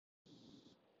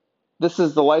This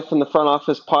is the Life in the Front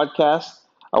Office podcast.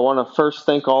 I want to first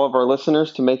thank all of our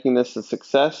listeners to making this a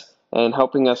success and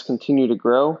helping us continue to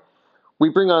grow. We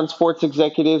bring on sports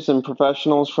executives and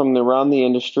professionals from around the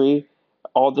industry,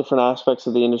 all different aspects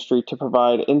of the industry, to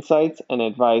provide insights and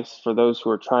advice for those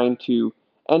who are trying to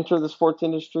enter the sports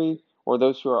industry or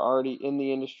those who are already in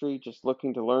the industry just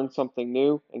looking to learn something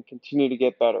new and continue to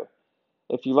get better.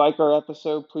 If you like our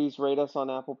episode, please rate us on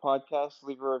Apple Podcasts,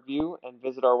 leave a review, and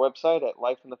visit our website at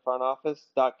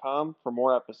lifeinthefrontoffice.com for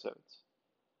more episodes.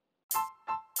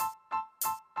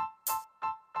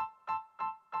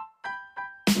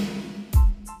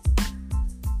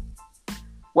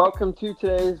 Welcome to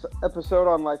today's episode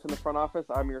on Life in the Front Office.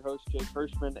 I'm your host, Jay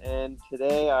Kirschman, and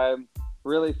today I'm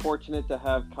really fortunate to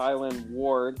have Kylan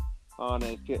Ward on.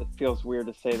 It feels weird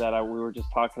to say that. We were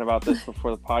just talking about this before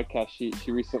the podcast.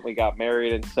 She recently got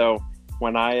married, and so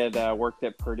when I had worked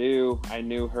at Purdue, I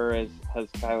knew her as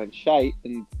Kylan Scheidt.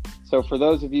 And so for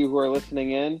those of you who are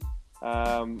listening in,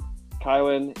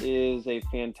 Kylan is a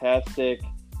fantastic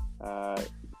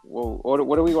what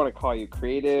do we want to call you?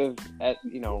 Creative,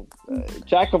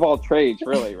 jack of all trades,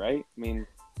 really, right? I mean,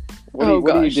 what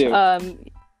do you do?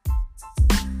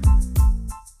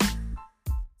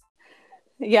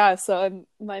 Yeah, so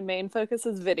my main focus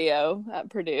is video at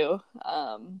Purdue,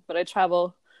 but I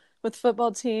travel with the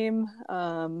football team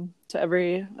to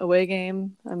every away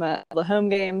game. I'm at the home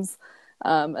games,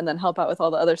 and then help out with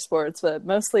all the other sports, but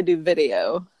mostly do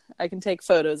video. I can take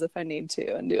photos if I need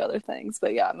to and do other things,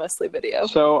 but yeah, mostly video.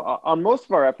 So on most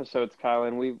of our episodes,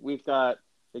 Kylan, we've got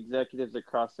executives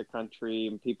across the country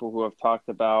and people who have talked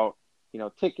about,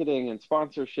 ticketing and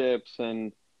sponsorships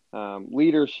and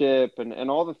leadership and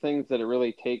all the things that it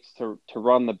really takes to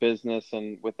run the business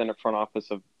and within a front office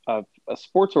of a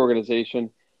sports organization.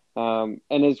 And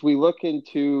as we look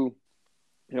into,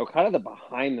 kind of the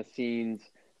behind the scenes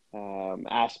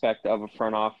aspect of a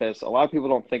front office, a lot of people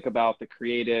don't think about the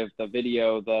creative, the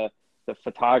video, the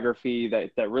photography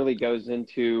that really goes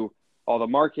into all the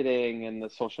marketing and the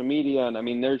social media. And I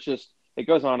mean, it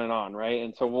goes on and on, right?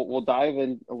 And so we'll dive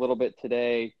in a little bit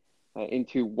today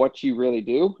into what you really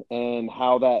do and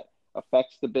how that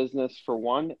affects the business, for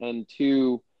one, and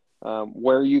two,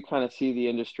 where you kind of see the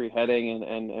industry heading,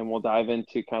 and we'll dive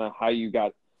into kind of how you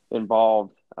got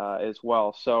involved as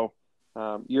well. So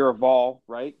you're a Vol,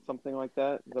 right? Something like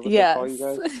that? Is that what Yes. they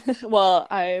call you guys? Well,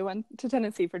 I went to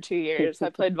Tennessee for 2 years. I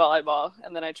played volleyball,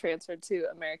 and then I transferred to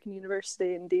American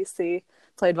University in DC,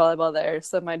 played volleyball there.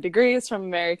 So my degree is from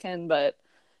American, but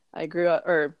I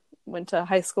went to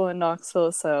high school in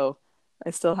Knoxville, so I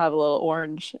still have a little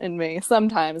orange in me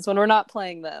sometimes when we're not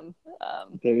playing them.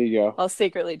 There you go. I'll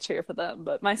secretly cheer for them,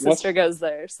 but my sister goes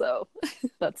there, so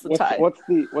that's the tie. What's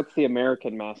the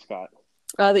American mascot?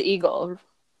 The eagle.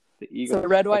 The Eagles. So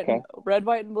red, white,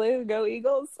 and blue. Go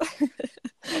Eagles!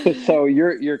 So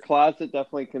your closet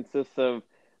definitely consists of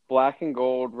black and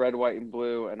gold, red, white, and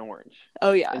blue, and orange.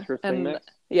 Oh yeah, interesting mix.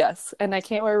 Yes, and I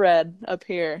can't wear red up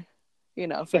here,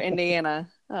 for Indiana.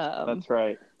 That's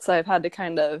right. So I've had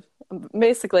to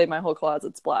basically my whole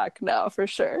closet's black now for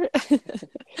sure.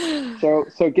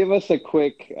 So give us a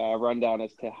quick rundown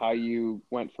as to how you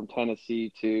went from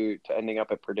Tennessee to ending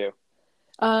up at Purdue.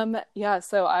 Yeah,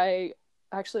 so I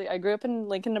grew up in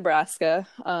Lincoln, Nebraska.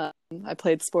 I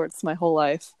played sports my whole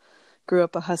life. Grew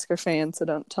up a Husker fan, so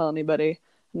don't tell anybody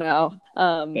now.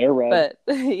 They're red.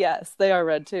 But yes, they are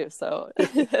red too. So,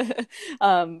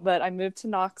 but I moved to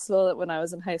Knoxville when I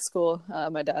was in high school.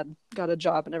 My dad got a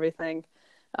job and everything.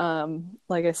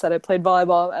 Like I said, I played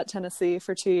volleyball at Tennessee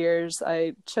for 2 years.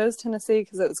 I chose Tennessee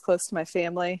because it was close to my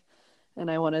family,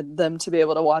 and I wanted them to be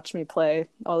able to watch me play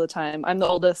all the time. I'm the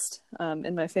oldest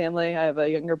in my family. I have a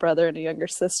younger brother and a younger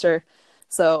sister.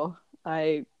 So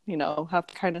I, have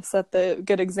to kind of set the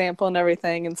good example and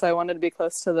everything. And so I wanted to be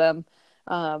close to them.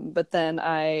 But then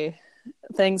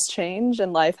things change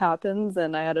and life happens.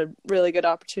 And I had a really good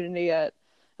opportunity at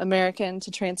American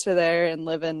to transfer there and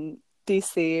live in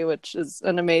DC, which is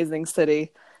an amazing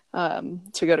city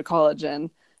to go to college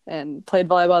in. And played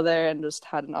volleyball there and just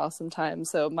had an awesome time.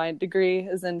 So my degree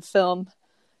is in film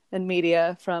and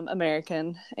media from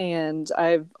American. And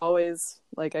I've always,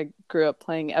 I grew up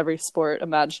playing every sport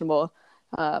imaginable.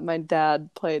 My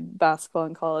dad played basketball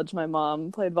in college. My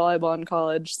mom played volleyball in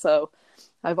college. So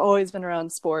I've always been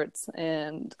around sports.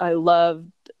 And I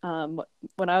loved,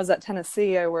 when I was at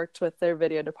Tennessee, I worked with their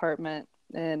video department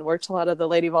and worked a lot of the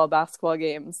Lady Vol basketball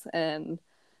games. And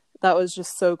that was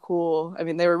just so cool. I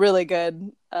mean, they were really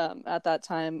good at that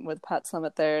time with Pat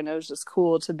Summitt there, and it was just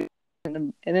cool to be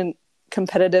in a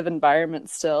competitive environment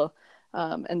still.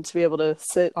 and to be able to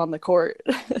sit on the court,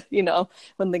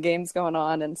 when the game's going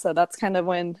on. And so that's kind of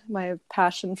when my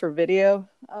passion for video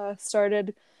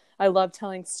started. I love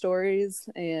telling stories,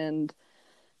 and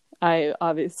I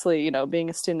obviously, being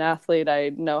a student athlete, I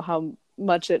know how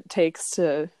much it takes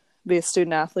to be a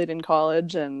student athlete in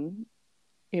college. And,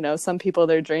 some people,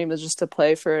 their dream is just to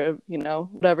play for,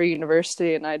 whatever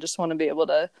university. And I just want to be able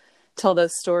to tell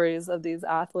those stories of these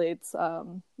athletes,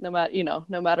 no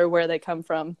matter where they come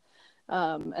from.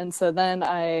 And so then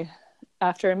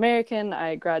after American,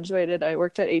 I graduated. I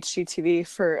worked at HGTV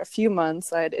for a few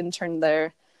months. I had interned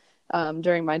there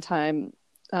during my time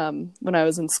when I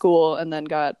was in school, and then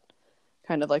got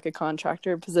kind of like a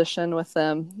contractor position with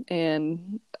them.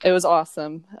 And it was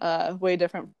awesome. Way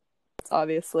different,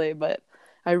 obviously, but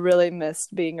I really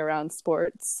missed being around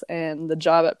sports. And the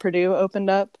job at Purdue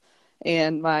opened up.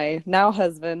 And my now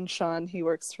husband, Sean, he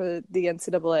works for the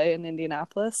NCAA in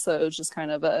Indianapolis. So it was just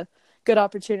kind of a good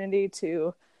opportunity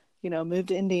to, move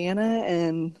to Indiana.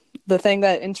 And the thing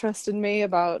that interested me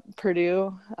about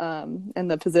Purdue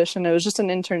and the position, it was just an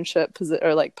internship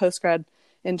or like post-grad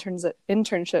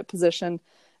internship position,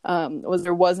 was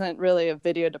there wasn't really a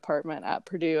video department at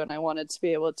Purdue. And I wanted to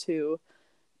be able to,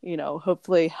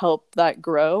 hopefully help that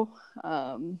grow.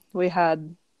 We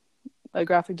had a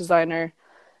graphic designer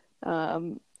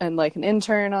and like an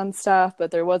intern on staff,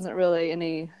 but there wasn't really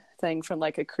anything from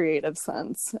like a creative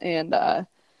sense. And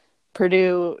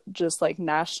Purdue, just like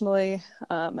nationally,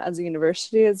 as a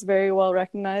university, is very well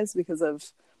recognized because of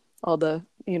all the,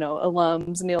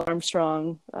 alums, Neil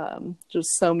Armstrong, just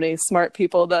so many smart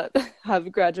people that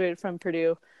have graduated from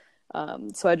Purdue.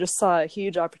 So I just saw a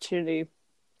huge opportunity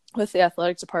with the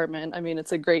athletic department. I mean,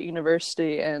 it's a great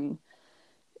university, and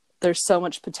there's so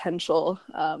much potential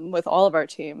with all of our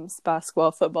teams,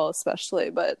 basketball, football especially.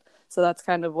 But so that's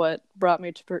kind of what brought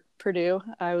me to Purdue.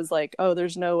 I was like, oh,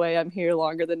 there's no way I'm here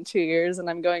longer than 2 years, and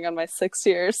I'm going on my 6th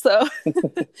year. So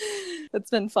it's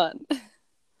been fun.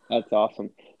 That's awesome.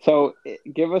 So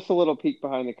give us a little peek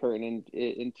behind the curtain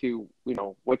into,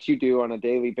 what you do on a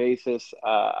daily basis.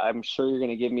 I'm sure you're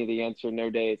going to give me the answer, no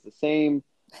day is the same,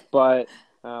 but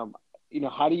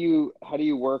how do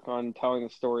you work on telling the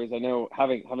stories? I know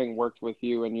having worked with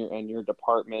you and your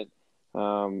department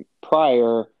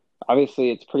prior, obviously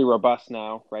it's pretty robust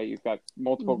now, right? You've got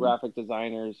multiple graphic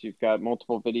designers, you've got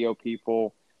multiple video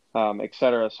people, et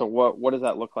cetera. So what does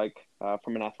that look like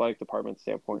from an athletic department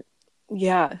standpoint?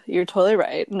 Yeah, you're totally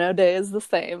right. No day is the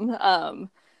same.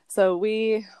 So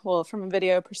from a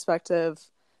video perspective,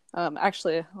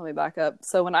 actually, let me back up.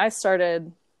 So when I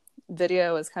started,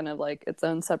 video was kind of like its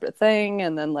own separate thing.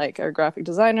 And then like our graphic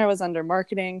designer was under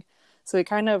marketing. So we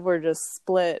kind of were just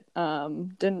split.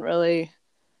 Didn't really,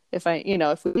 if we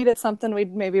needed something,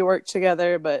 we'd maybe work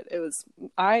together, but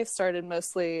I started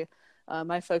mostly,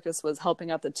 my focus was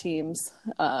helping out the teams,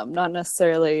 not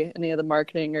necessarily any of the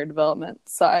marketing or development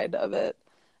side of it.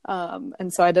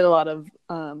 And so I did a lot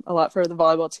for the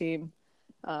volleyball team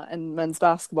and men's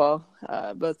basketball.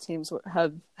 Both teams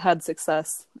have had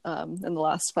success in the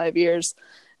last 5 years.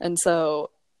 And so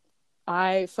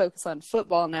I focus on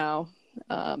football now.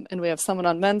 And we have someone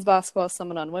on men's basketball,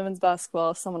 someone on women's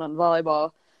basketball, someone on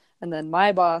volleyball. And then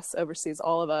my boss oversees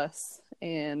all of us.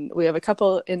 And we have a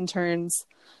couple interns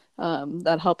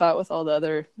that help out with all the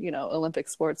other, Olympic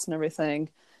sports and everything.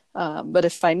 But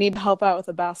if I need help out with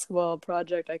a basketball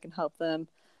project, I can help them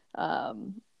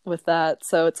with that.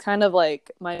 So it's kind of like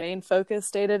my main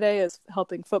focus day to day is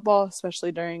helping football,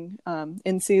 especially during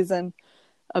in season.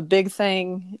 A big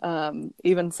thing,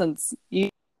 even since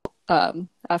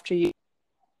after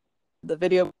the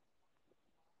video,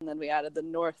 and then we added the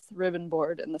North Ribbon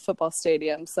Board in the football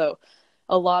stadium. So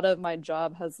a lot of my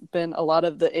job has been a lot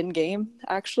of the in-game,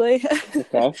 actually.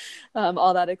 Okay.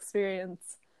 All that experience,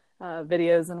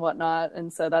 videos and whatnot.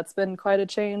 And so that's been quite a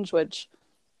change, which,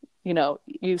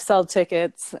 you sell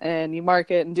tickets and you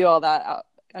market and do all that out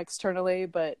externally,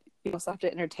 but you also have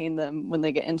to entertain them when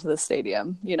they get into the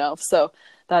stadium, So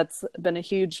that's been a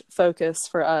huge focus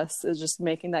for us, is just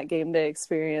making that game day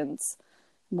experience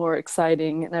more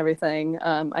exciting and everything.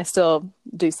 I still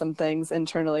do some things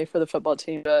internally for the football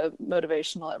team,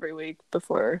 motivational every week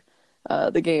before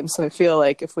the game. So I feel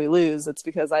like if we lose, it's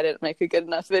because I didn't make a good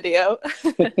enough video.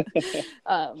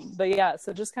 But yeah,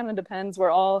 so it just kind of depends.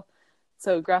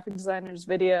 So graphic designers,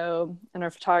 video, and our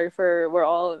photographer, we're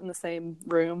all in the same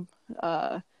room.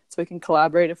 So we can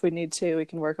collaborate if we need to. We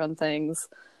can work on things.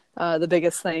 The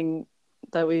biggest thing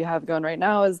that we have going right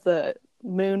now is the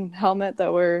moon helmet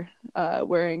that we're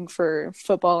wearing for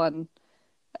football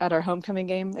at our homecoming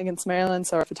game against Maryland.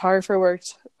 So our photographer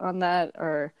worked on that,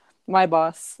 or my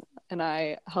boss and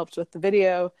I helped with the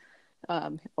video.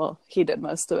 Well, he did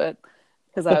most of it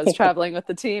because I was traveling with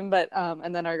the team, but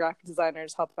and then our graphic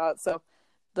designers help out. So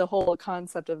the whole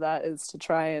concept of that is to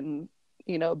try and,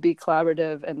 be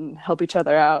collaborative and help each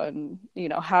other out. And,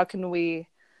 how can we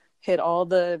hit all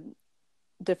the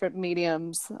different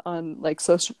mediums on like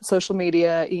social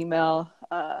media, email,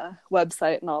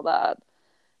 website, and all that.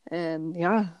 And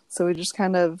yeah, so we just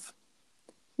kind of,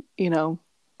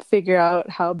 figure out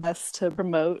how best to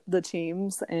promote the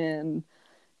teams and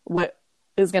what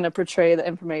is going to portray the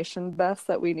information best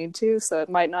that we need to. So it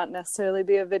might not necessarily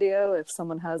be a video if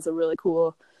someone has a really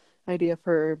cool idea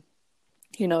for,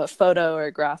 a photo or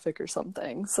a graphic or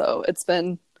something. So it's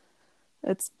been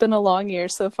a long year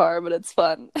so far, but it's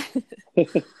fun.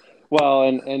 Well,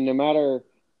 and no matter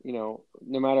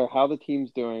how the team's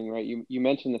doing, right? You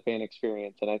mentioned the fan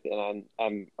experience, and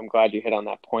I'm glad you hit on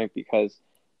that point because,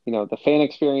 the fan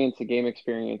experience, the game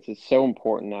experience is so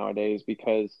important nowadays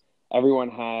because everyone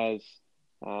has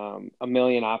a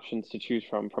million options to choose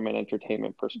from an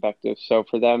entertainment perspective. So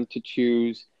for them to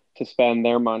choose to spend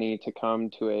their money to come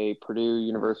to a Purdue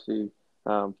University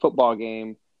football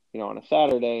game, on a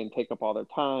Saturday and take up all their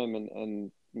time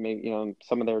and maybe,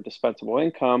 some of their dispensable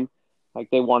income, like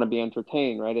they want to be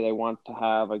entertained, right? They want to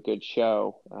have a good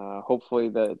show. Hopefully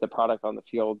the product on the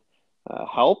field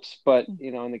helps, but,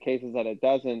 in the cases that it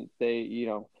doesn't,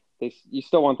 you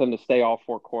still want them to stay all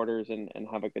 4 quarters and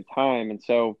have a good time. And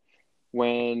so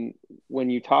when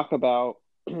you talk about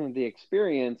the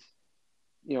experience,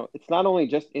 it's not only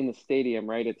just in the stadium,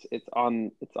 right? It's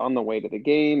on the way to the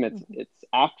game. It's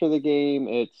after the game.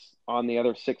 It's on the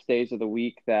other 6 days of the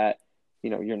week that,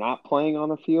 you're not playing on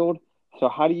the field. So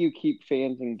how do you keep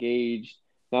fans engaged,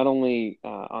 not only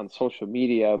on social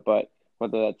media, but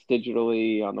whether that's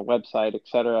digitally on the website, et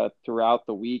cetera, throughout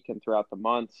the week and throughout the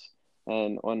months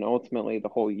and ultimately the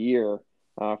whole year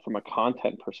from a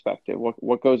content perspective?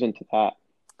 What goes into that?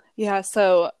 Yeah,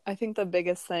 so I think the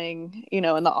biggest thing, in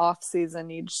the off season,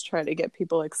 you just try to get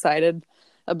people excited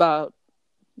about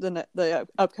the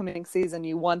upcoming season.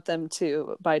 You want them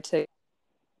to buy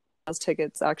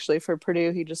tickets actually for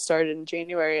Purdue. He just started in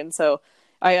January, and so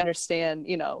I understand,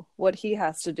 what he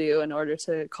has to do in order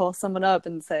to call someone up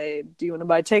and say, "Do you want to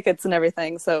buy tickets?" and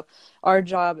everything. So our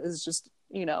job is just,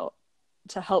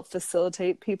 to help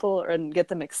facilitate people and get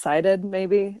them excited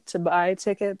maybe to buy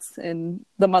tickets in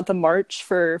the month of March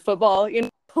for football,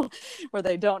 where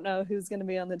they don't know who's going to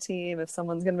be on the team, if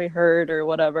someone's going to be hurt or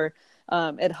whatever.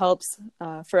 It helps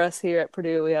for us here at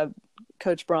Purdue. We have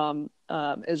Coach Brom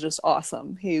is just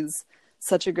awesome. He's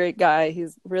such a great guy.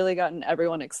 He's really gotten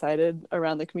everyone excited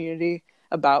around the community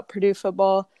about Purdue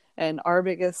football. And our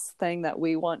biggest thing that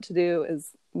we want to do is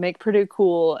make Purdue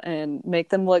cool and make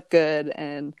them look good.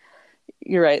 And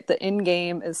you're right, the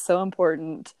in-game is so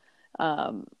important.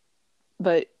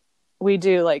 But we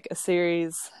do like a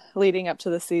series leading up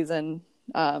to the season.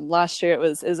 Last year it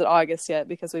was Is It August Yet?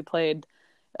 Because we played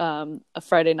a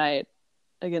Friday night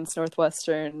against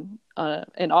Northwestern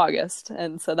in August.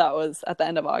 And so that was at the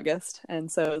end of August.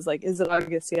 And so it was like, Is It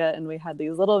August Yet? And we had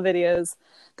these little videos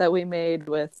that we made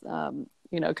with,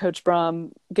 Coach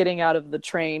Brom getting out of the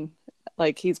train.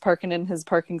 Like he's parking in his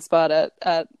parking spot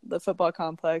at the football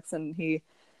complex, and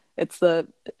it's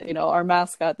our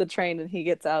mascot, the train, and he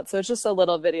gets out. So it's just a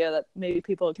little video that maybe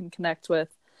people can connect with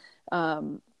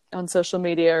on social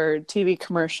media or TV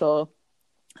commercial.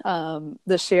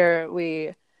 This year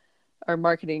our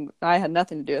marketing, I had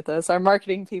nothing to do with this. Our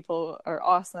marketing people are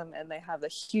awesome, and they have a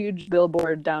huge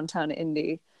billboard downtown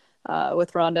Indy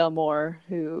with Rondale Moore,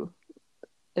 who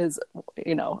is,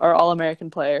 our All-American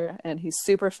player, and he's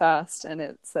super fast, and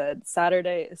it said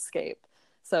Saturday Escape.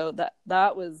 So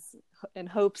that was in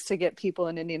hopes to get people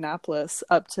in Indianapolis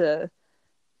up to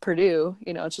Purdue.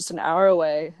 It's just an hour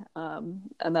away, and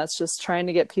that's just trying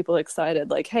to get people excited.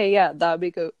 Like, hey, yeah, that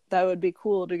would be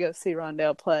cool to go see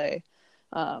Rondale play.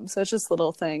 So it's just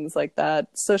little things like that.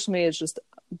 Social media has just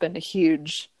been a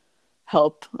huge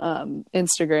help.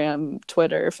 Instagram,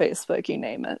 Twitter, Facebook, you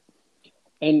name it.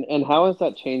 And how has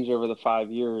that changed over the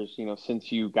 5 years,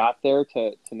 since you got there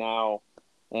to now?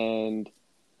 And,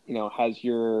 has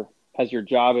your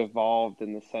job evolved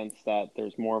in the sense that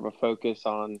there's more of a focus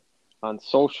on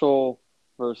social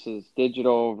versus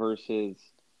digital versus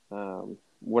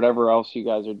whatever else you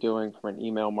guys are doing from an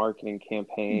email marketing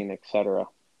campaign, et cetera?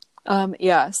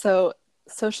 Yeah, so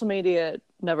social media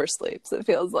never sleeps, it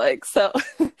feels like. So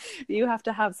you have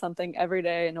to have something every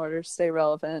day in order to stay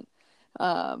relevant,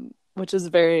 which is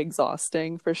very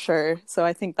exhausting for sure. So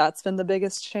I think that's been the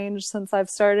biggest change since I've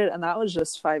started. And that was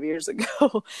just 5 years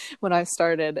ago when I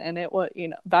started. And it was,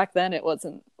 back then it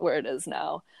wasn't where it is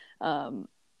now.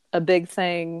 A big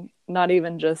thing, not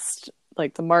even just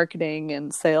like the marketing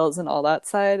and sales and all that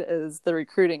side is the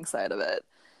recruiting side of it.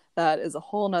 That is a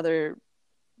whole nother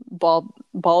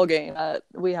ball game that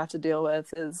we have to deal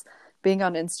with, is being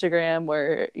on Instagram,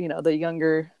 where, you know, the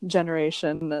younger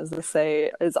generation, as they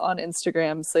say, is on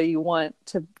Instagram. So you want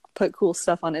to put cool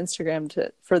stuff on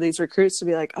Instagram for these recruits to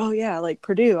be like, oh yeah, like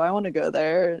Purdue, I want to go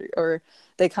there. Or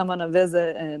they come on a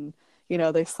visit and, you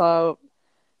know,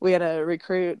 we had a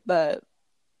recruit that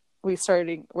we're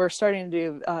starting to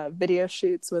do video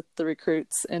shoots with the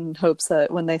recruits in hopes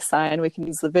that when they sign, we can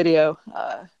use the video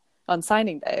on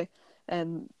signing day.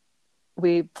 And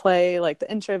we play like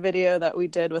the intro video that we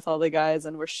did with all the guys,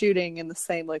 and we're shooting in the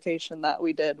same location that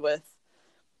we did with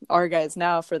our guys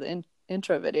now for the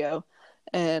intro video.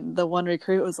 And the one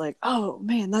recruit was like, oh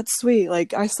man, that's sweet,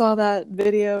 like I saw that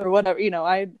video or whatever, you know,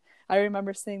 I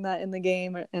remember seeing that in the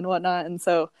game and whatnot. And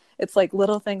so it's like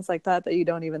little things like that you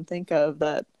don't even think of,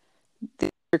 that the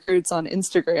recruits on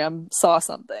Instagram saw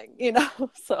something, you know.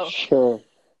 So Sure.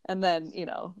 And then, you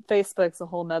know, Facebook's a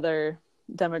whole nother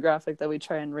demographic that we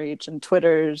try and reach, and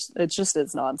Twitter's, it just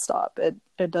is nonstop.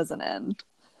 It doesn't end.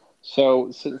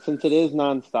 So since it is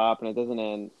nonstop and it doesn't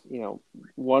end, you know,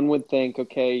 one would think,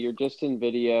 okay, you're just in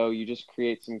video, you just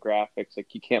create some graphics,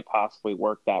 like you can't possibly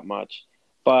work that much,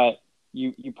 but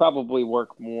you probably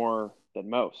work more than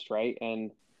most, right?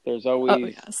 And there's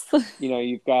always, you know,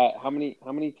 you've got how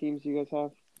many teams do you guys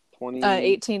have? 20?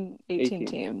 18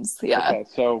 teams. Yeah. Okay,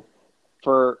 so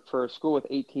for a school with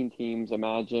 18 teams,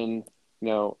 imagine, you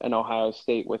know, an Ohio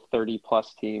State with 30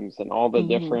 plus teams and all the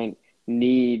different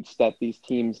needs that these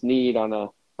teams need on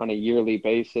a yearly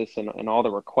basis, and all the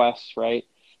requests, right?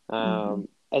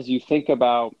 As you think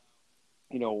about,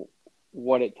 you know,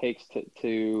 what it takes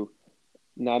to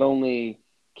not only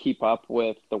keep up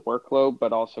with the workload,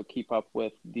 but also keep up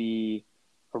with the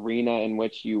arena in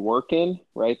which you work in,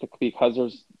 right? Because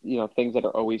there's, you know, things that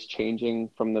are always changing,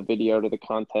 from the video to the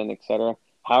content, et cetera.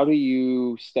 How do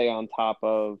you stay on top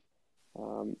of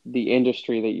the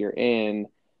industry that you're in,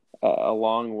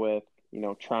 along with, you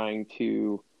know, trying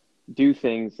to do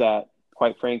things that,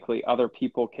 quite frankly, other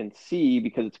people can see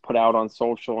because it's put out on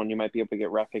social and you might be able to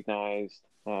get recognized,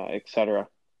 et cetera?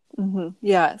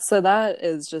 Yeah, so that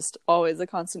is just always a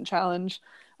constant challenge,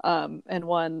 and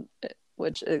one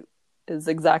which is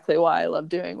exactly why I love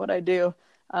doing what I do,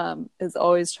 is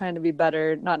always trying to be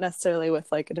better, not necessarily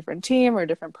with like a different team or a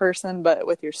different person, but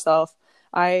with yourself.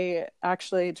 I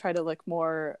actually try to look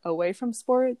more away from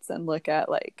sports and look at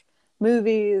like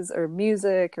movies or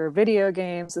music or video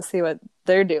games to see what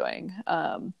they're doing.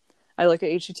 I look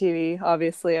at HGTV,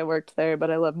 obviously I worked there, but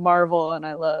I love Marvel, and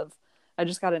I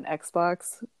just got an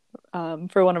Xbox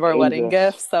for one of our wedding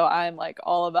gifts. So I'm like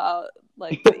all about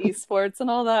like the esports and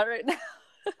all that right now.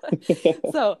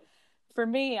 So for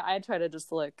me, I try to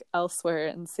just look elsewhere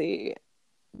and see,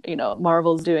 you know,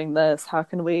 Marvel's doing this. How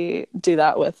can we do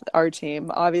that with our team?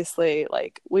 Obviously,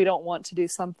 like, we don't want to do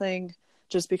something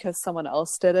just because someone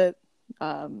else did it.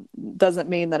 Doesn't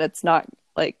mean that it's not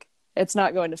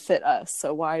going to fit us.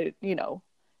 So why, you know,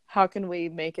 how can we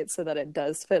make it so that it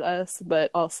does fit us,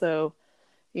 but also,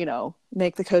 you know,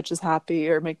 make the coaches happy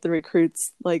or make the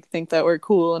recruits like think that we're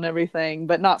cool and everything,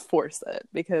 but not force it,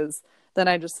 because then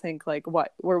I just think like,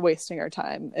 what, we're wasting our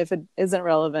time. If it isn't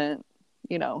relevant,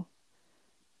 you know,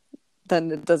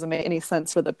 then it doesn't make any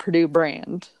sense for the Purdue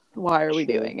brand. Why are we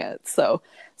doing it? So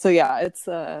yeah, it's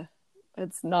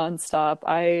nonstop.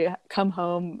 I come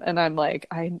home and I'm like,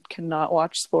 I cannot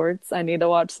watch sports. I need to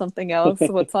watch something else.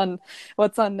 What's on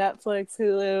Netflix,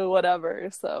 Hulu, whatever.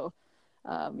 So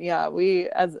yeah,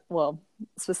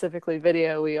 specifically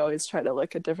video, we always try to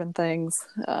look at different things.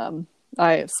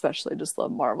 I especially just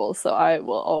love Marvel, so I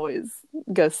will always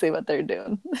go see what they're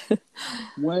doing.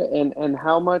 And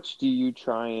how much do you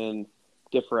try and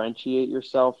differentiate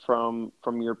yourself from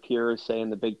your peers, say in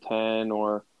the Big Ten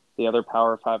or the other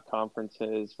Power 5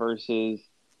 conferences, versus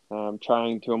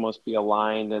trying to almost be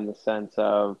aligned in the sense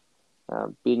of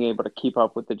being able to keep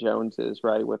up with the Joneses,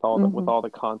 right? With all the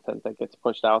content that gets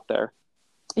pushed out there.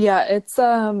 Yeah, it's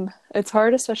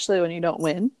hard, especially when you don't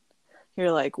win.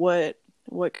 You're like, what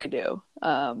could I do?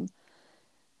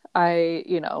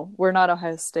 We're not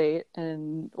Ohio State,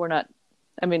 and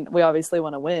we obviously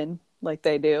want to win like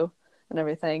they do and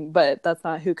everything, but that's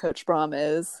not who Coach Brom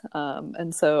is.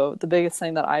 And so the biggest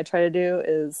thing that I try to do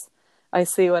is I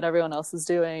see what everyone else is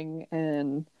doing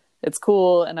and it's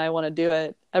cool and I want to do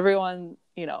it. Everyone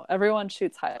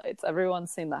shoots highlights.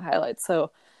 Everyone's seen the highlights.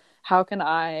 So how can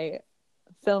I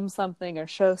film something or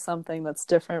show something that's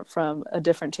different from a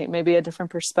different team, maybe a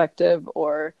different perspective,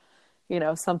 or, you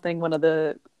know, something one of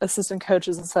the assistant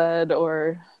coaches has said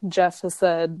or Jeff has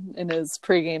said in his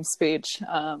pregame speech.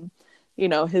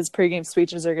 his pregame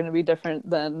speeches are going to be different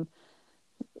than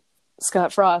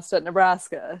Scott Frost at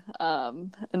Nebraska.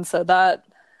 And so that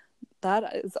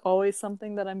is always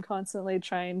something that I'm constantly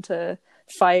trying to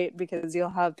fight, because you'll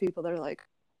have people that are like,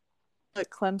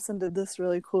 Clemson did this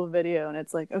really cool video, and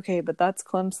it's like, okay, but that's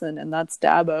Clemson and that's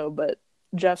Dabo, but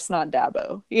Jeff's not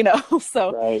Dabo,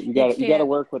 So right, you got to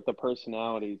work with the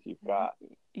personalities you've got,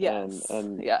 yes,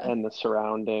 and the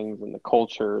surroundings and the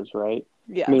cultures, right?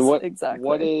 Yes, I mean, exactly.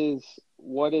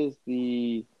 what is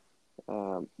the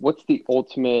what's the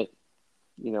ultimate,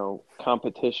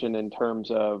 competition in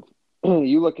terms of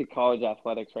you look at college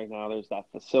athletics right now, there's that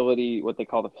facility, what they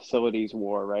call the facilities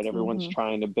war, right? Everyone's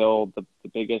trying to build the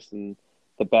biggest and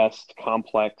the best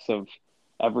complex of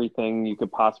everything you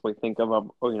could possibly think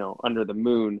of, under the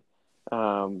moon.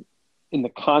 In the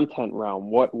content realm,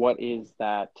 what is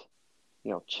that,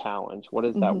 challenge? What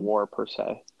is that war per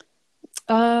se?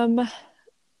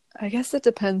 I guess it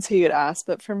depends who you'd ask,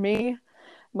 but for me,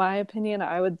 my opinion,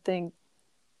 I would think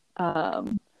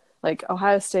like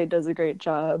Ohio State does a great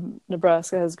job,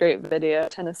 Nebraska has great video,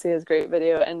 Tennessee has great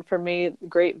video, and for me,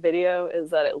 great video is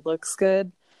that it looks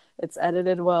good, it's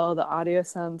edited well, the audio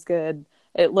sounds good,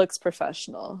 it looks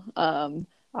professional.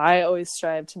 I always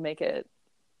strive to make it,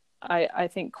 I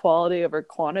think, quality over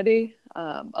quantity.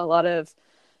 A lot of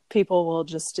people will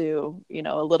just do,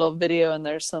 a little video and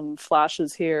there's some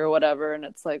flashes here or whatever, and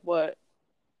it's like, what?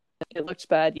 It looked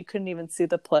bad. You couldn't even see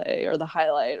the play or the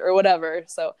highlight or whatever.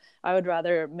 So I would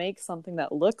rather make something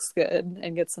that looks good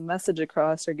and get some message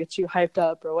across or get you hyped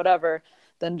up or whatever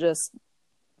than just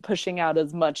pushing out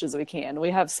as much as we can. We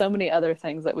have so many other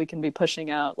things that we can be pushing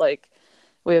out. Like,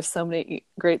 we have so many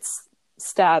great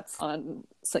stats on,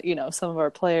 some of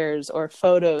our players, or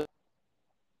photos,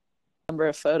 number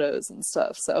of photos and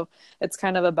stuff. So it's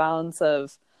kind of a balance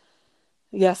of,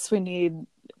 yes, we need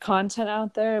content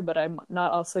out there, but I'm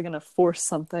not also going to force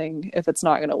something if it's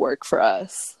not going to work for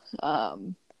us.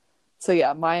 So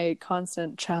yeah, my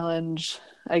constant challenge,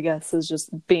 I guess, is just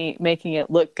making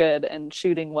it look good and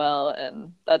shooting well,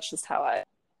 and that's just how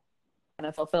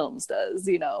NFL Films does,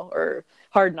 or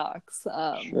Hard Knocks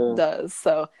does.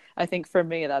 So I think for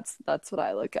me, that's what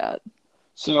I look at.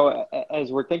 So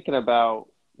as we're thinking about,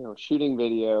 shooting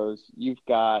videos, you've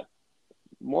got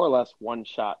more or less one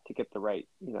shot to get the right,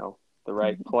 the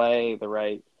right play, the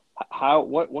right,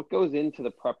 what goes into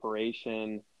the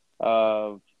preparation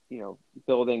of,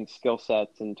 building skill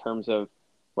sets in terms of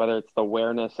whether it's the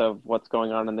awareness of what's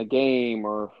going on in the game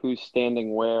or who's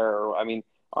standing where, or, I mean,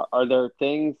 are there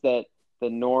things that the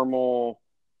normal,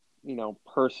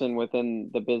 person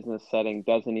within the business setting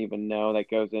doesn't even know that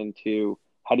goes into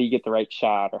how do you get the right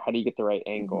shot or how do you get the right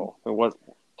angle? And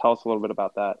tell us a little bit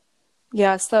about that.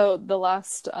 Yeah, so the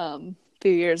last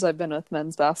few years I've been with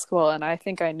men's basketball, and I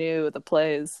think I knew the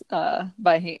plays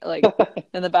by like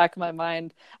in the back of my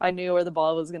mind. I knew where the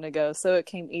ball was going to go, so it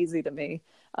came easy to me.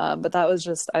 But that was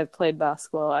just, I've played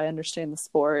basketball. I understand the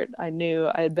sport. I knew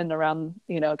I had been around,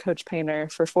 Coach Painter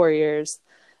for 4 years.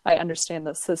 I understand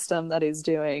the system that he's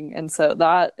doing, and so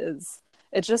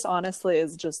it just honestly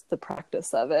is just the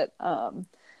practice of it.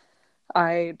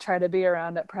 I try to be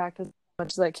around at practice as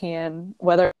much as I can,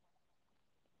 whether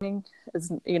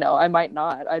is, I might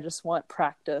not. I just want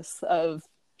practice of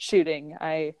shooting.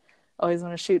 I always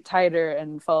want to shoot tighter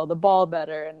and follow the ball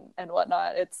better and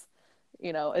whatnot. It's,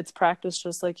 it's practice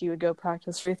just like you would go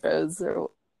practice free throws.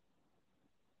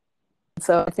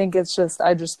 So I think it's just,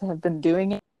 I just have been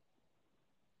doing it.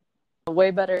 A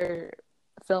way better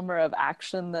filmer of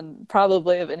action than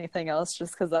probably of anything else,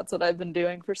 just because that's what I've been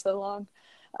doing for so long.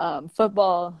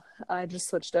 Football, I just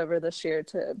switched over this year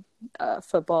to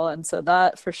football, and so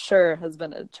that for sure has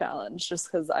been a challenge,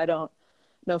 just because I don't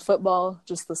know football,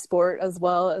 just the sport, as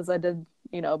well as I did,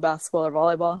 basketball or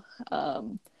volleyball.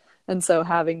 And so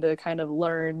having to kind of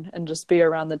learn and just be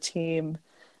around the team.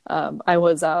 I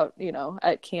was out,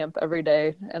 at camp every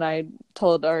day, and I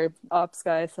told our ops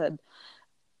guy, I said,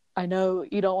 I know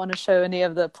you don't want to show any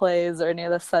of the plays or any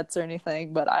of the sets or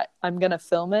anything, but I'm going to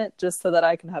film it just so that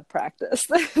I can have practice.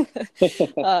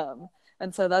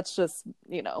 And so that's just,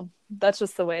 that's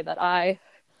just the way that I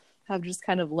have just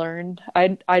kind of learned.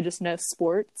 I just know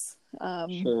sports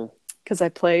because I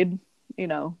played,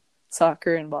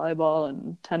 soccer and volleyball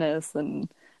and tennis and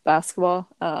basketball.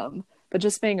 But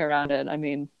just being around it, I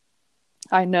mean,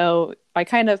 I know I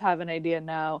kind of have an idea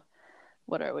now.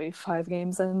 What are we, 6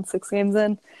 games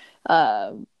in,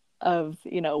 of,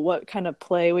 what kind of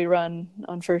play we run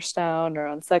on first down or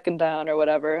on second down or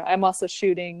whatever. I'm also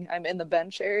shooting. I'm in the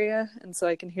bench area, and so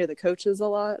I can hear the coaches a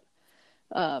lot.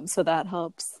 So that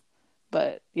helps.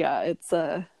 But yeah,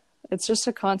 it's just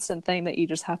a constant thing that you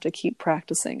just have to keep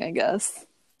practicing, I guess.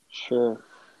 Sure.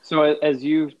 So as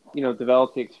you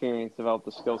develop the experience, develop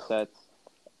the skill sets,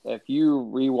 if you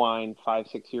rewind 5,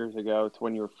 6 years ago to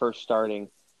when you were first starting,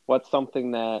 what's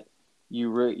something that you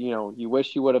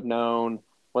wish you would have known?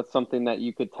 What's something that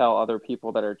you could tell other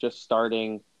people that are just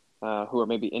starting, who are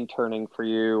maybe interning for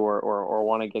you or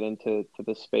want to get into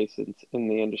this space in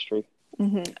the industry?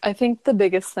 I think the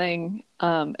biggest thing,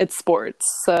 it's sports.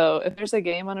 So if there's a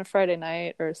game on a Friday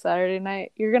night or a Saturday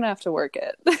night, you're gonna have to work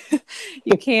it.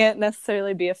 You can't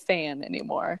necessarily be a fan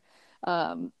anymore.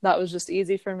 That was just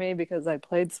easy for me because I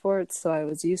played sports, so I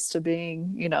was used to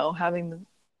being, having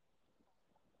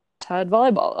had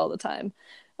volleyball all the time.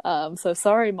 So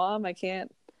sorry, mom, I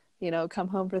can't, come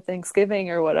home for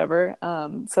Thanksgiving or whatever.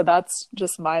 So that's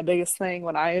just my biggest thing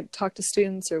when I talk to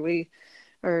students or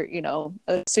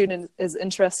a student is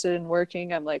interested in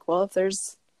working. I'm like, well, if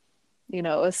there's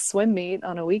a swim meet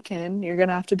on a weekend, you're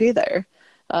gonna have to be there.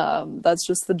 That's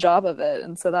just the job of it.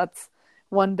 And so that's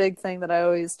one big thing that I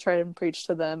always try to preach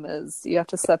to them is you have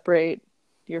to separate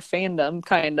your fandom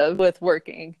kind of with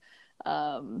working,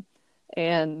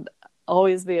 and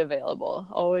always be available,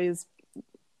 always,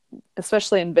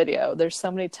 especially in video. There's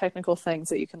so many technical things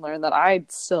that you can learn that I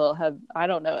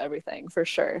don't know everything for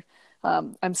sure.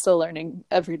 I'm still learning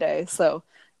every day. So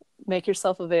make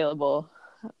yourself available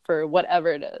for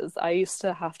whatever it is. I used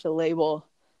to have to label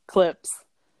clips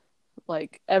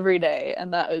like every day,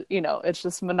 and that, it's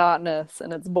just monotonous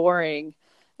and it's boring.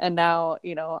 And now,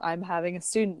 I'm having a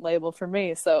student label for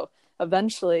me. So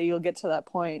eventually you'll get to that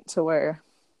point to where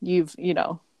you've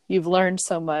learned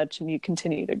so much and you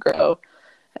continue to grow.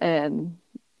 And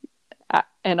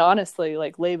honestly,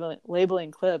 like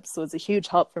labeling clips was a huge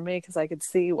help for me because I could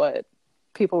see what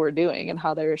people were doing and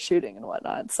how they were shooting and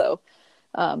whatnot. So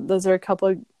those are a couple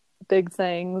of big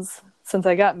things. Since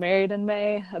I got married in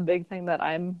May, a big thing that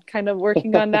I'm kind of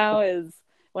working on now is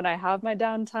when I have my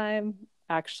downtime,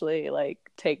 actually like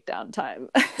take downtime,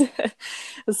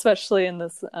 especially in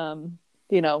this,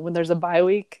 when there's a bye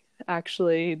week,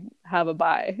 actually have a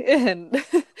bye and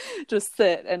just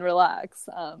sit and relax.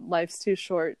 Life's too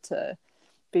short to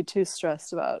be too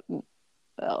stressed about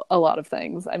a lot of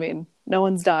things. I mean, no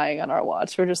one's dying on our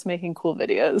watch. We're just making cool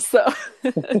videos. So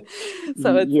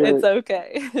so it's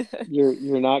okay.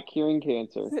 You're not curing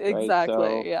cancer, right? Exactly.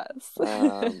 So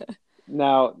Yes.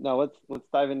 now let's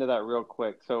dive into that real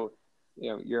quick. So,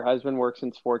 your husband works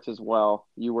in sports as well.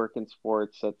 You work in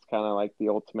sports. That's kind of like the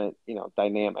ultimate,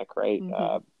 dynamic, right?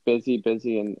 Mm-hmm.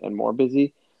 Busy, and more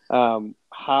busy.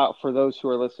 How, for those who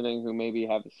are listening who maybe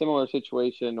have a similar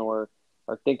situation or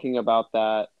are thinking about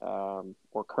that,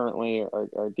 or currently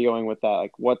are dealing with that,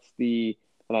 like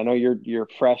and I know you're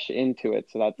fresh into it,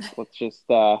 so let's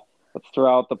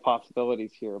throw out the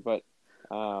possibilities here. But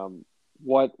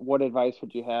what advice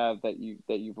would you have that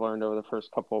you've learned over the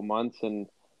first couple of months, and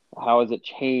how has it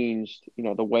changed,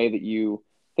 the way that you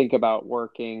think about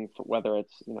working, for whether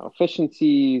it's,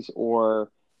 efficiencies or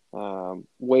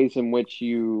ways in which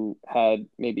you had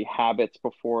maybe habits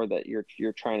before that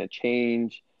you're trying to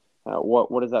change.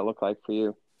 What does that look like for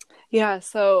you? Yeah,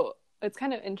 so it's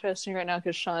kind of interesting right now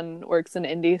because Sean works in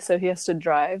Indy, so he has to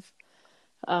drive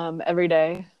every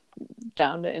day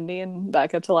down to Indy and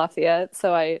back up to Lafayette.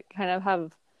 So I kind of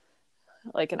have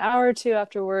like an hour or two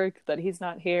after work that he's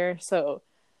not here. So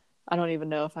I don't even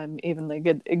know if I'm even the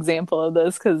good example of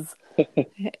this because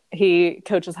he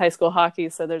coaches high school hockey.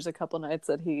 So there's a couple nights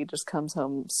that he just comes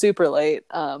home super late.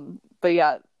 But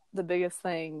yeah, the biggest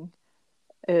thing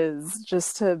is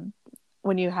just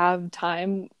when you have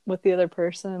time with the other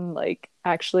person, like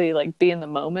actually like be in the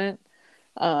moment.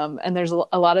 And there's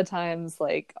a lot of times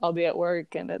like I'll be at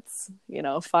work and it's,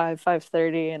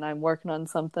 5:30 and I'm working on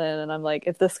something and I'm like,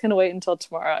 if this can wait until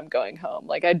tomorrow, I'm going home.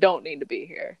 Like I don't need to be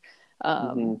here.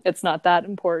 Mm-hmm. It's not that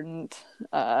important.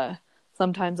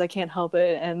 Sometimes I can't help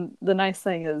it. And the nice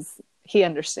thing is he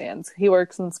understands. He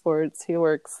works in sports. He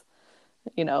works,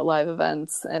 live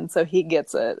events. And so he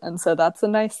gets it. And so that's a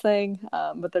nice thing.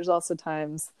 But there's also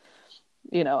times,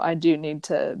 I do need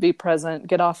to be present,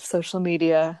 get off social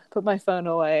media, put my phone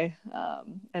away,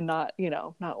 and not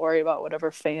worry about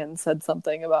whatever fan said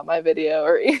something about my video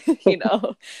or,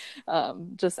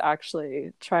 just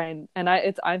actually try and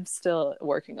I'm still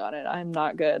working on it. I'm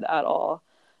not good at all.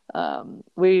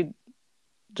 We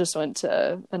just went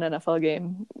to an NFL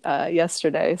game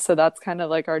yesterday. So that's kind of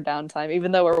like our downtime.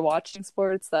 Even though we're watching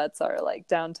sports, that's our like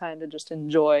downtime to just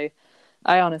enjoy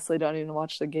I honestly don't even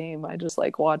watch the game. I just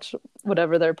like watch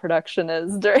whatever their production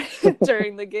is during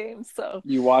during the game. So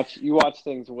You watch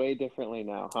things way differently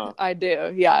now, huh? I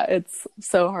do. Yeah, it's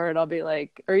so hard. I'll be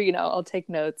like, or I'll take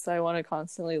notes. I want to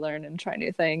constantly learn and try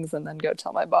new things and then go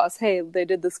tell my boss, "Hey, they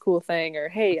did this cool thing," or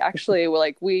 "Hey, actually,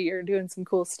 we are doing some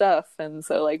cool stuff." And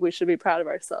so like we should be proud of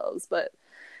ourselves. But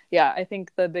yeah, I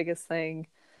think the biggest thing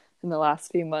in the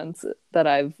last few months that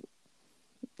I've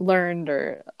learned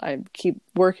or I keep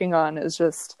working on is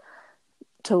just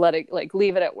to let it like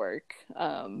leave it at work.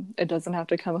 It doesn't have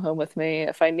to come home with me.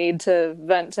 If I need to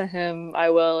vent to him, I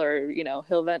will, or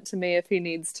he'll vent to me if he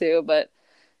needs to. But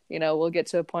we'll get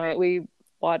to a point.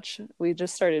 We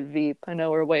just started Veep. I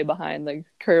know we're way behind the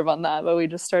curve on that, but we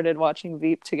just started watching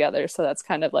Veep together. So that's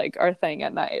kind of like our thing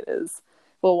at night is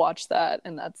we'll watch that,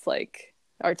 and that's like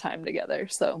our time together.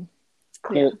 So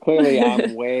yeah. Clearly,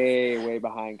 I'm way, way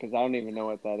behind because I don't even know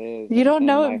what that is. You don't And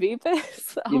know what my, Veep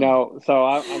is? so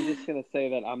I'm just gonna say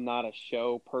that I'm not a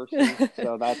show person.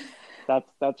 So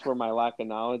that's where my lack of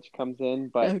knowledge comes in.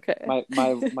 But Okay.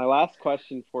 my last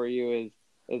question for you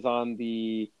is on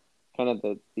the kind of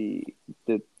the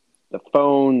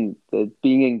phone, the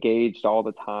being engaged all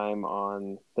the time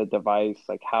on the device.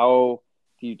 Like, how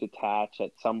do you detach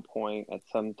at some point, at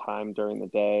some time during the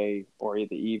day or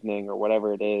the evening or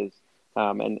whatever it is?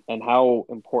 And how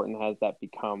important has that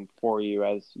become for you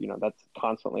as, that's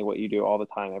constantly what you do all the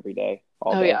time, every day,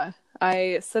 all Oh day? yeah.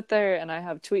 I sit there and I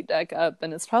have TweetDeck up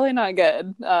and it's probably not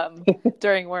good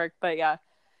during work, but yeah,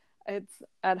 it's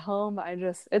at home.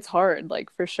 It's hard,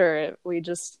 like for sure. We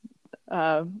just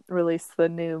released the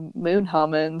new Moon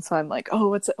helmet, so I'm like, oh,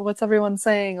 what's everyone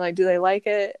saying? Like, do they like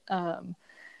it?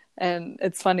 And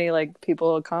it's funny, like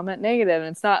people comment negative, and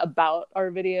it's not about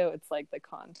our video; it's like the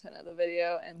content of the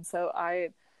video. And so I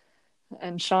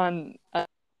and Sean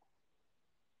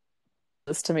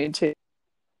this to me too.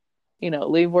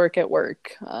 Leave work at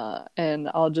work, and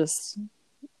I'll just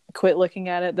quit looking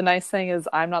at it. The nice thing is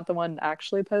I'm not the one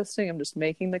actually posting. I'm just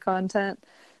making the content.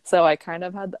 So I kind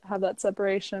of have that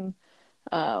separation.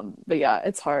 But yeah,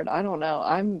 it's hard. I don't know.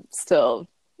 I'm still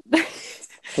I'll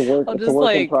It's a just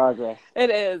work in like progress. it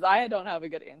is. I don't have a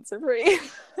good answer for you.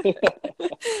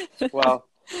 Well,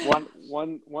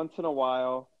 once in a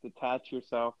while, detach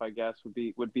yourself, I guess,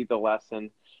 would be the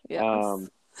lesson. Yes. Um,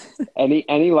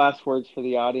 any last words for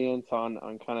the audience on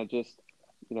kind of just,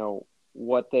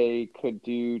 what they could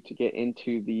do to get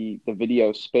into the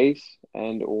video space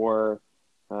and or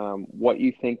what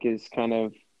you think is kind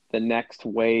of the next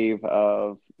wave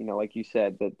of, like you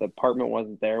said, the department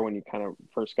wasn't there when you kind of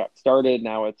first got started.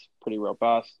 Now it's pretty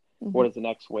robust. What Mhm. does the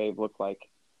next wave look like?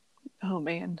 Oh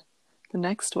man. The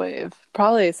next wave.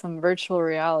 Probably some virtual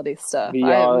reality stuff. I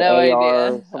have VR, no AR,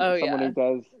 idea. Oh someone who yeah.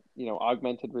 does,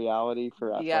 augmented reality for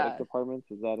athletic Yeah. departments.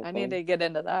 Is that a I need thing? to get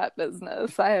into that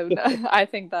business. I have no I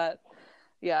think that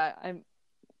yeah, I'm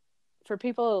for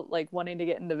people like wanting to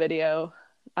get into video,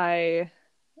 I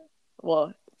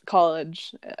well,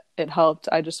 college it helped.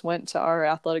 I just went to our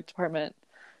athletic department,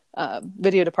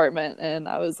 video department, and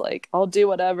I was like, I'll do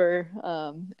whatever.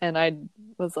 And I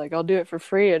was like, I'll do it for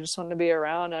free. I just want to be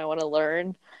around and I want to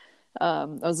learn. I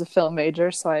was a film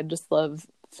major, so I just love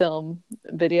film,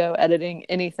 video, editing,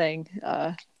 anything,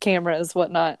 cameras,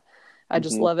 whatnot. I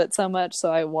just Hmm. love it so much.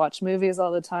 So I watch movies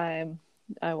all the time.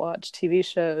 I watch TV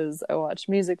shows. I watch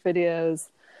music videos,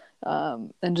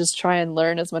 and just try and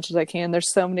learn as much as I can.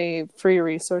 There's so many free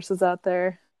resources out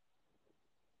there.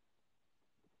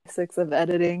 Basics of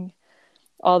editing.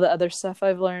 All the other stuff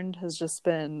I've learned has just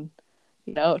been,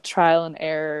 trial and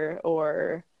error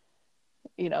or,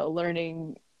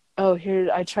 learning, oh, here,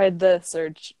 I tried this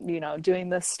or, doing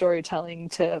this storytelling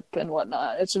tip and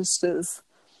whatnot. It just is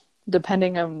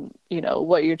depending on,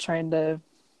 what you're trying to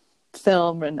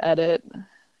film and edit,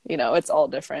 it's all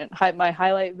different. My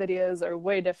highlight videos are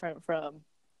way different from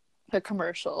a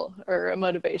commercial or a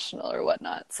motivational or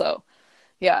whatnot. So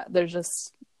yeah, there's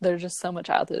just so much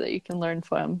out there that you can learn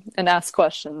from and ask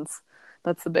questions.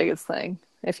 That's the biggest thing.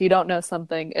 If you don't know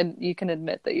something and you can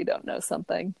admit that you don't know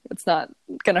something, it's not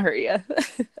gonna hurt you.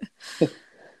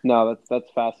 No,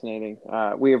 that's fascinating.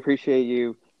 We appreciate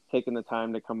you taking the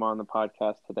time to come on the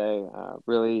podcast today.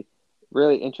 Really,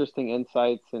 really interesting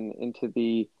insights and into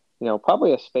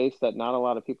probably a space that not a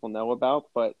lot of people know about,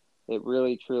 but it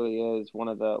really truly is one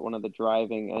of the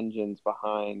driving engines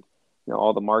behind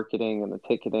all the marketing and the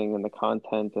ticketing and the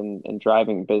content and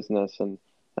driving business, and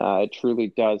it truly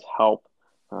does help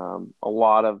a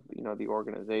lot of the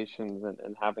organizations,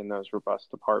 and having those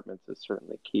robust departments is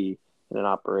certainly key in an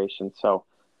operation. So.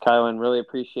 Kylan, really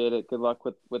appreciate it. Good luck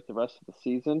with the rest of the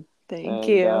season. Thank And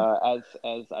you. as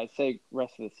I say,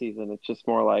 rest of the season, it's just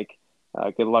more like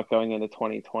good luck going into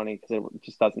 2020 because it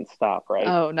just doesn't stop, right?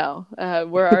 Oh no,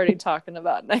 we're already talking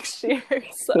about next year,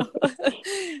 so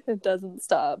it doesn't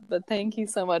stop. But thank you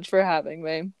so much for having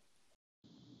me.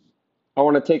 I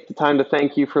want to take the time to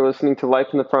thank you for listening to Life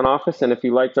in the Front Office. And if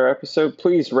you liked our episode,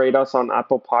 please rate us on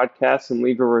Apple Podcasts and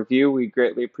leave a review. We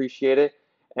greatly appreciate it.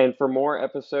 And for more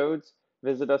episodes,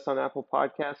 visit us on Apple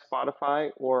Podcasts,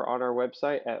 Spotify, or on our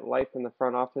website at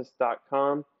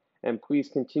lifeinthefrontoffice.com. And please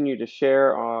continue to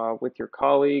share with your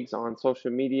colleagues on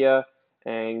social media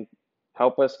and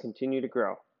help us continue to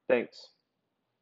grow. Thanks.